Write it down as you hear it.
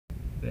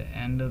The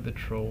end of the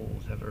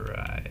trolls have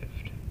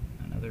arrived.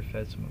 Another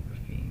Fed smoker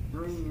fiend.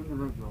 3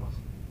 individuals.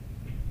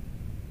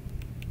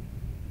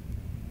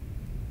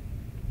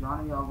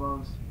 Johnny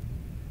Elbows,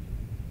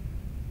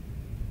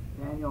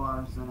 Daniel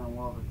Larson, and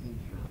Will the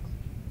T-shirts.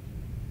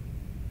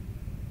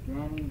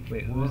 Danny.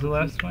 Wait, who was the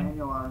last one?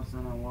 Daniel Larson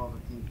and Will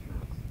the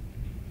T-shirts.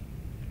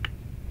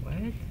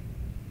 What?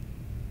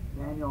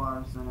 Daniel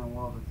Larson and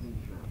Will the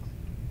T-shirts.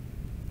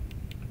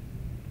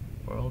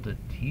 World of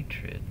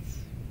T-shirts.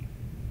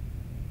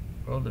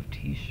 World of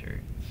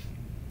T-shirts.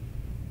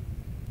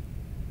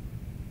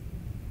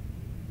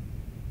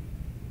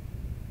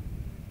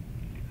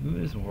 Who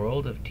is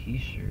World of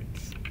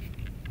T-shirts?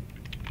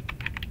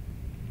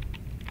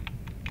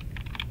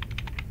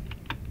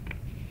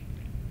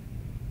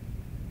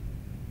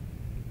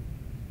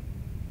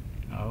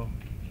 Oh.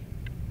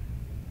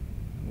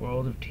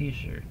 World of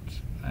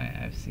T-shirts.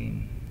 I've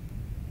seen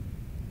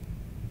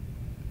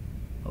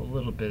a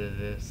little bit of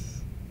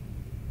this.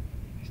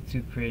 It's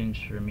too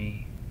cringe for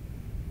me.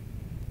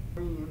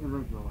 3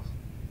 individuals.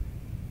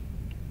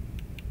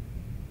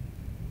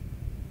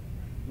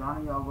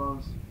 Johnny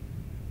Elbows,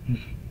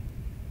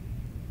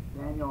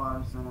 Daniel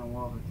Larson, and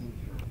Will the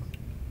T-shirts.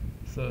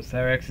 So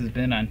Cyrex has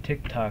been on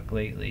TikTok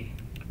lately.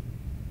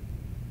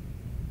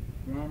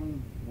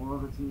 Danny, Will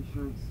the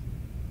T-shirts,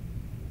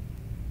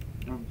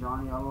 and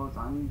Johnny Elbows,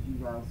 I need you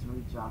guys to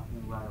reach out to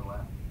me right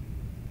away.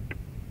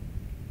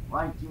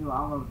 Like you,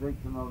 I'm a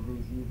victim of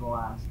these evil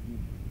ass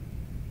people.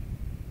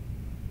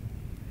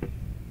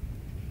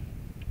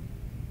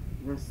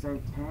 This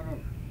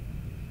satanic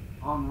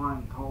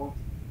online cult.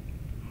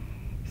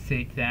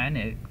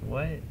 Satanic?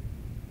 What?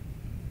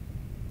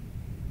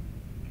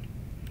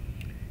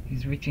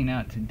 He's reaching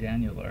out to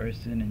Daniel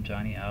Larson and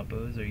Johnny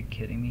Elbows. Are you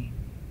kidding me?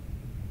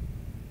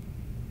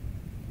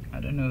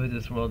 I don't know who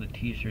this World of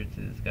T-shirts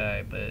is,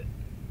 guy, but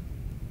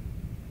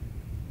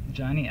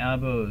Johnny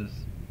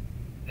Elbows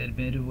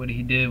admitted what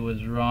he did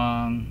was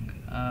wrong.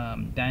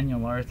 Daniel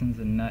Larson's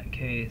a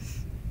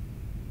nutcase,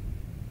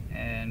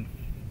 and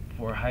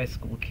for high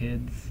school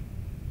kids,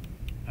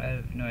 I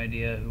have no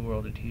idea who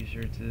World of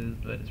T-shirts is,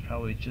 but it's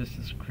probably just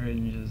as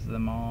cringe as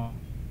them all.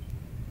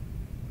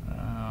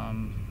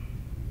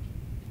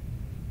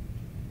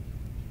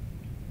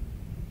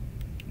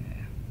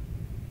 Yeah.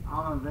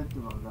 I'm a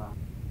victim of that.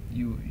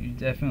 You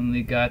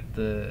definitely got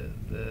the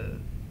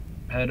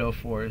pedo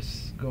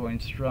force going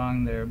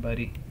strong there,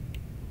 buddy.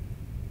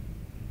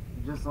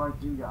 Just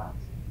like you guys.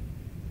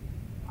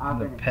 I've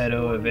The been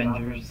pedo exploited,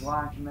 Avengers. I've been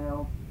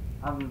blackmailed.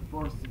 I've been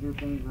forced to do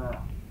things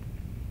that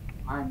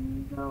I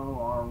know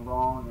are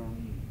wrong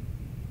and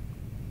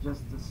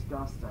just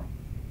disgusting.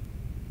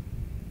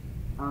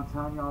 I'm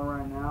telling y'all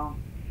right now,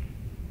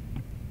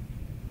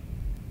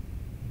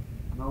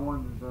 no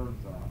one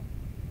deserves that.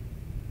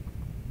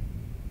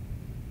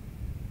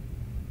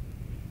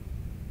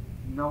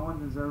 No one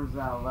deserves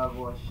that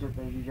level of shit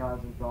that you guys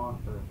have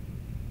gone through.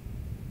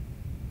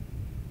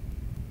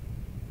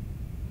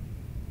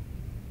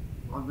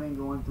 I've been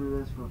going through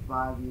this for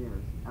 5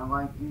 years, and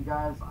like you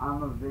guys,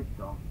 I'm a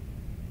victim.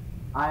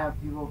 I have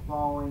people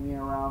following me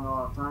around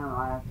all the time.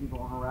 I have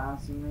people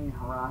harassing me,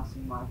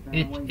 harassing my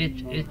family.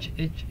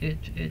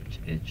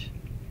 Itch.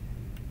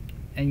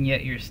 And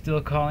yet you're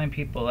still calling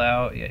people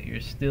out, yet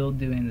you're still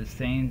doing the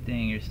same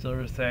thing. You're still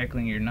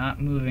recycling, you're not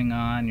moving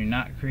on, you're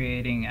not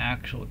creating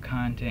actual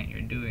content,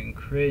 you're doing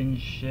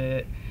cringe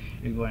shit.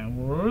 You're going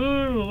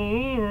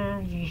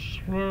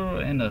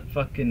in a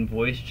fucking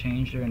voice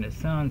changer, and it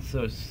sounds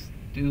so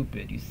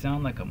stupid. You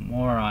sound like a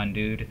moron,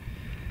 dude.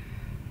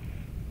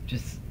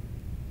 Just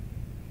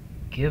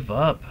give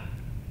up.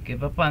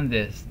 Give up on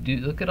this.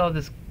 Dude, look at all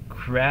this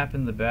crap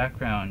in the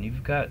background.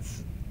 You've got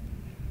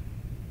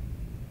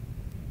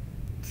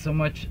so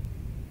much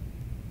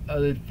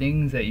other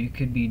things that you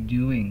could be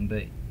doing,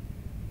 but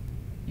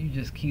you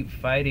just keep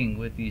fighting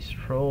with these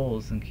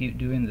trolls and keep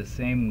doing the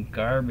same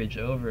garbage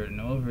over and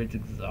over. It's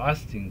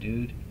exhausting,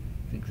 dude.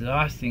 It's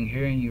exhausting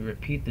hearing you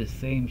repeat the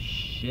same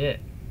shit.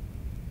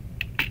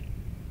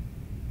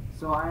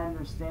 So I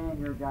understand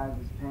your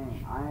guys'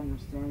 pain. I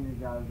understand your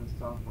guys'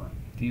 suffering.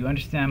 Do you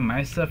understand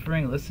my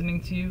suffering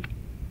listening to you?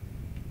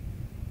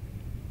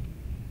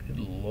 Good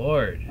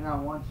Lord. And I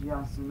want you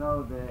guys to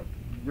know that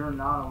you're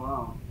not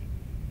alone.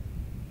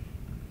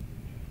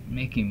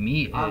 Making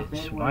me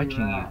itch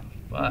watching you.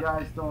 Fuck. You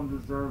guys don't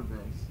deserve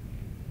this.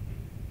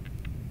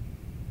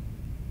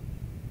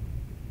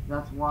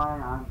 That's why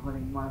I'm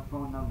putting my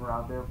phone number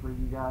out there for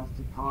you guys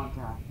to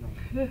contact me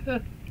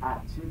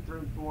at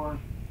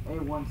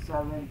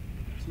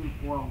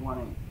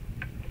 234-817-2418.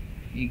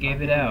 You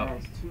gave it out.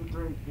 It's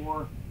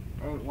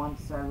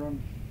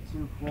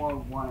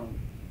 234-817-2418.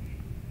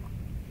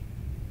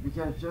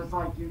 Because just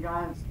like you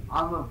guys,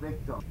 I'm a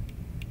victim.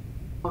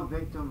 I'm a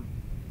victim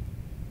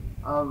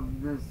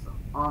of this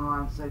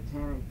online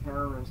satanic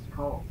terrorist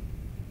cult.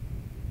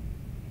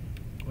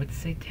 What's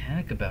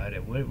satanic about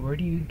it? Where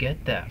do you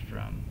get that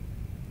from?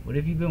 What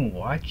have you been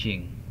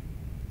watching?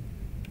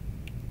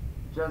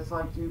 Just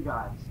like you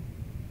guys.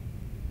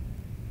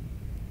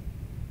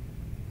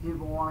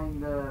 People wanting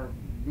to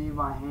be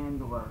my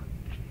handler.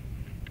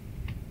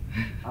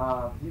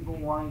 People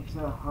wanting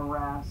to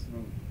harass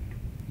me.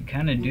 You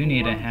kind of do People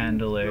need a wanting to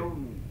handler. kill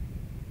me,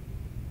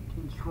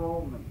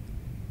 control me.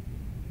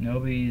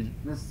 Nobody's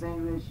The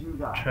same as you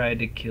guys. tried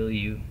to kill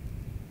you.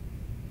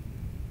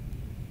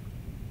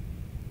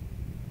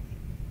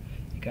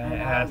 You got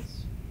And ass.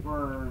 as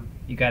for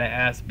You got an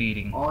ass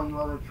beating. all you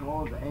other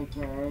trolls,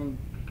 aka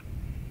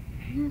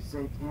you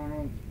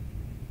satanic,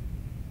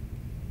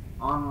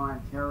 online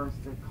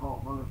terroristic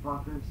cult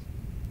motherfuckers,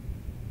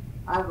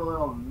 I have a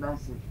little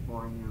message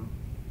for you.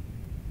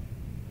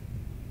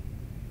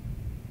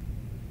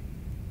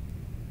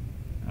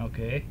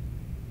 Okay.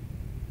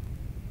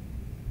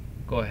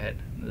 Go ahead.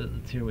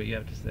 Let's hear what you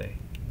have to say.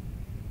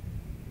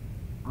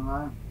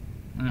 Alright?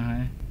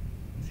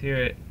 Let's hear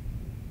it.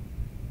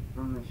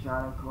 From the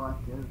Shadow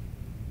Collective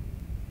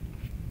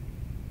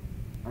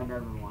and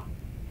everyone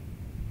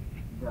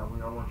that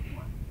we are working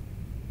with.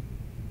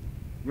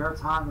 Your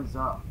time is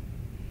up.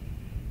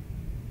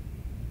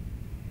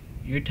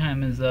 Your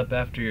time is up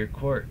after your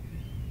court.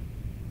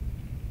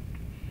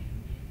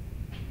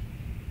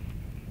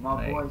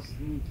 My boy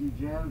Sneaky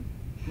Jim,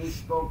 he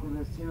spoke with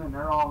us too, and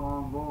they're all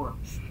on board.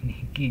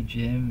 Sneaky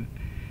Jim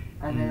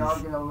And they are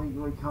going to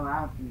legally come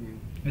after you.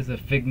 is a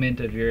figment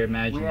of your We have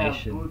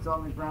imagination. boots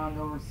on the ground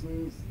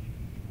overseas,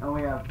 and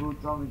we have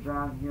boots on the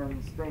ground here in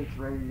the States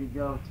ready to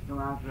go to come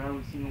after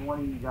every single one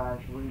of you guys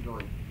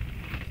legally.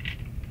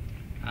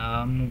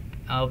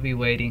 I'll be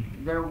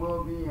waiting. There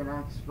will be an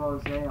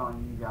expose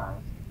on you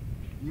guys.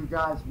 You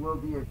guys will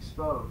be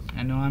exposed.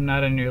 I know I'm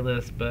not on your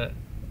list, but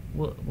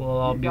we'll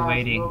all be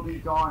waiting. You guys will be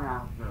gone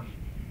after.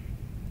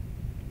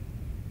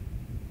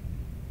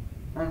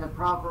 And the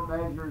proper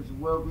measures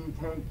will be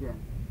taken.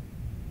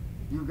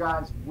 You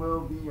guys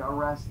will be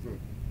arrested.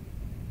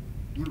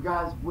 You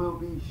guys will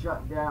be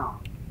shut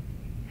down.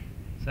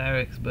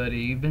 Cyrix, buddy,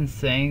 you've been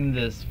saying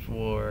this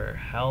for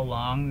how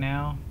long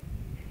now?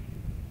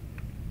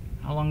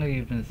 How long have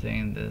you been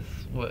saying this?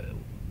 What?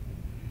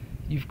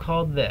 You've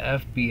called the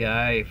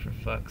FBI, for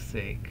fuck's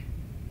sake.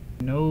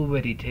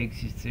 Nobody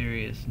takes you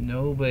serious.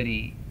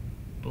 Nobody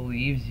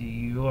believes you.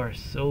 You are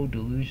so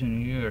delusional.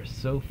 You are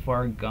so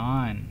far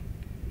gone.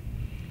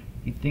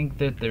 You think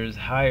that there's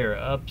higher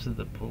ups of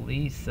the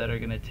police that are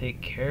gonna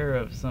take care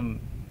of some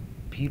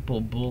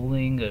people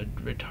bullying a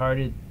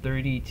retarded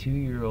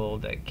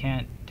 32-year-old that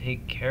can't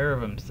take care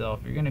of himself.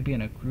 You're gonna be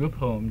in a group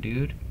home,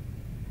 dude.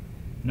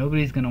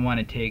 Nobody's gonna want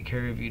to take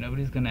care of you.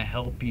 Nobody's gonna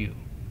help you.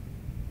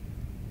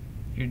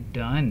 You're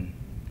done.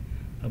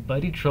 A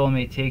buddy troll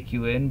may take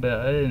you in, but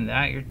other than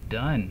that, you're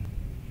done.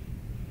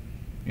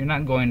 You're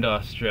not going to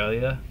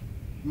Australia.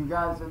 You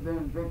guys have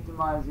been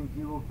victimizing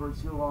people for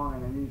too long,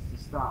 and it needs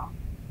to stop.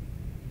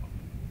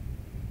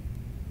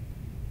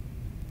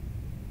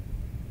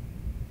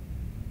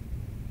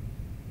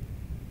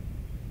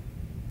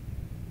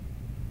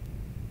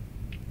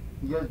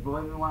 You guys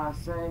believe me when I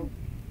say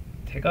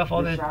Take off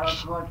all the that.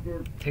 Shadow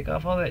Collective? Take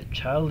off all that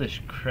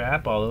childish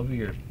crap all over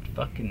your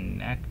fucking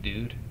neck,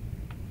 dude.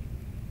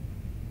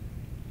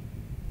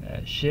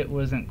 That shit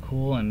wasn't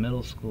cool in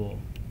middle school.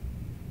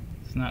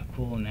 It's not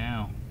cool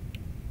now.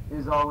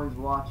 Is always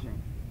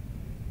watching.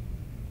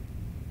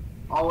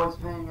 Always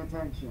paying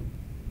attention.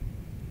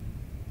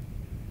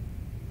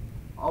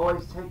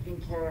 Always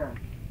taking care.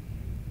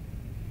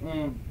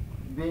 And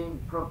being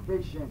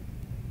proficient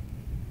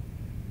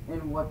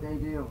in what they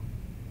do.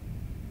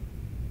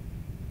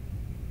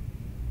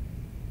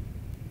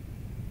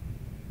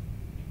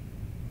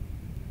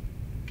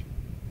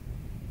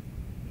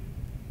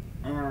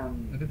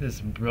 And Look at this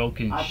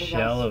broken I think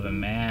shell I of a speak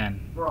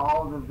man. for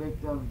all the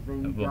victims that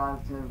you Of a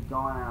guys have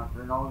gone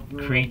after and all the people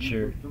that you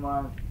creature.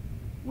 victimized,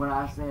 when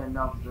I say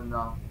enough is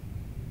enough,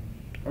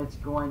 it's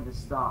going to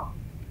stop.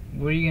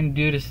 What are you gonna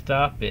do to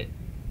stop it?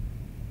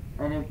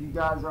 And if you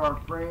guys are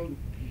afraid,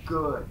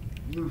 good.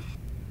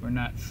 We're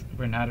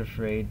not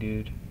afraid,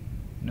 dude.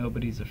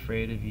 Nobody's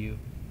afraid of you.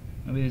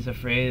 Nobody's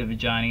afraid of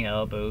Johnny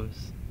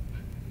Elbows.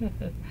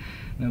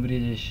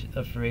 Nobody's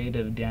afraid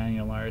of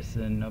Daniel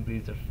Larson.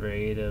 Nobody's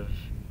afraid of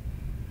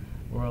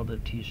World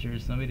of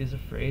T-shirts. Nobody's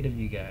afraid of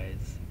you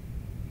guys.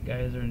 You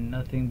guys are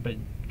nothing but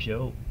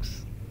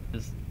jokes.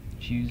 Just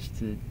choose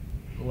to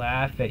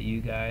laugh at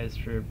you guys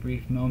for a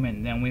brief moment,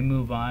 and then we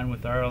move on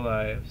with our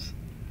lives,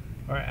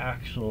 our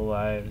actual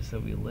lives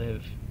that we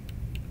live.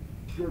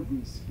 should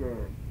be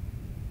scared.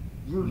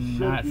 You should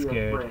Not be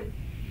scared. afraid.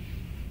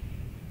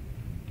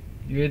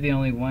 You're the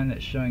only one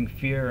that's showing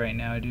fear right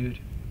now, dude.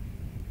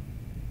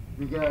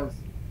 Because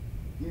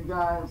you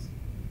guys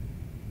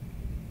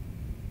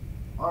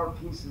are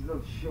pieces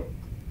of shit.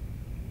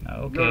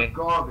 Okay. You're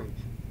garbage.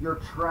 You're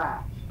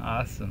trash.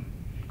 Awesome.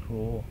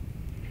 Cool.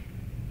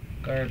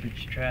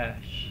 Garbage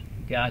trash.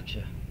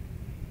 Gotcha.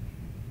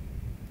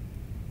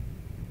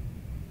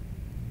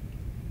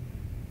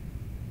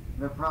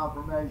 The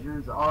proper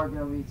measures are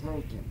going to be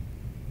taken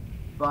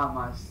by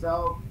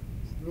myself,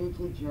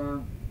 Sneaky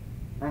Jim,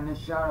 and the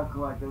Shadow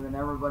Collective, and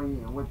everybody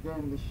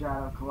within the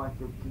Shadow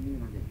Collective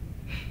community.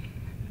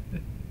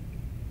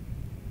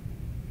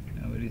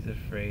 Nobody's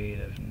afraid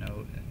of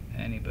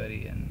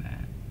anybody in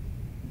that.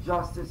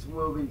 Justice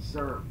will be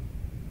served.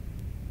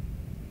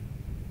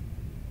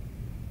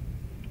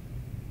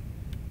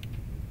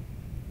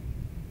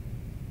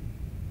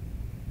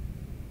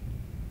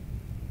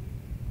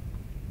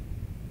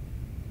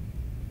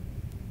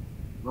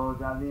 Well, with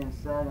that being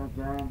said,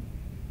 again,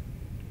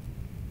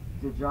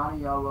 to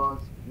Johnny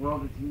Yellows,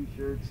 World of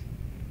T-Shirts,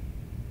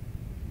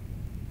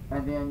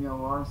 and Daniel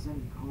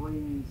Larson,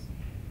 please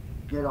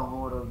get a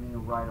hold of me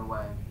right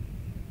away.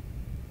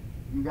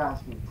 You guys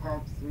can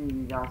text me,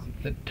 you guys can...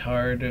 The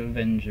Tard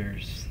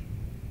Avengers.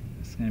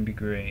 It's gonna be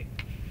great.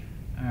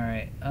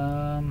 Alright,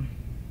 comment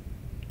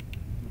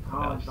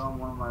on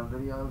one of my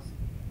videos.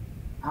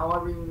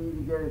 However you need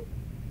to get it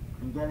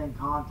and get in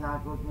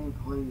contact with me,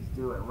 please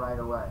do it right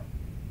away.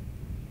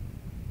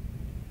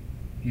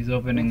 He's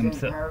opening It's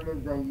himself.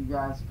 imperative that you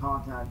guys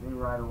contact me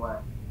right away.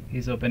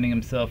 He's opening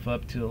himself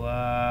up to a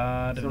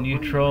lot of So new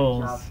please reach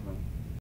trolls. out to me.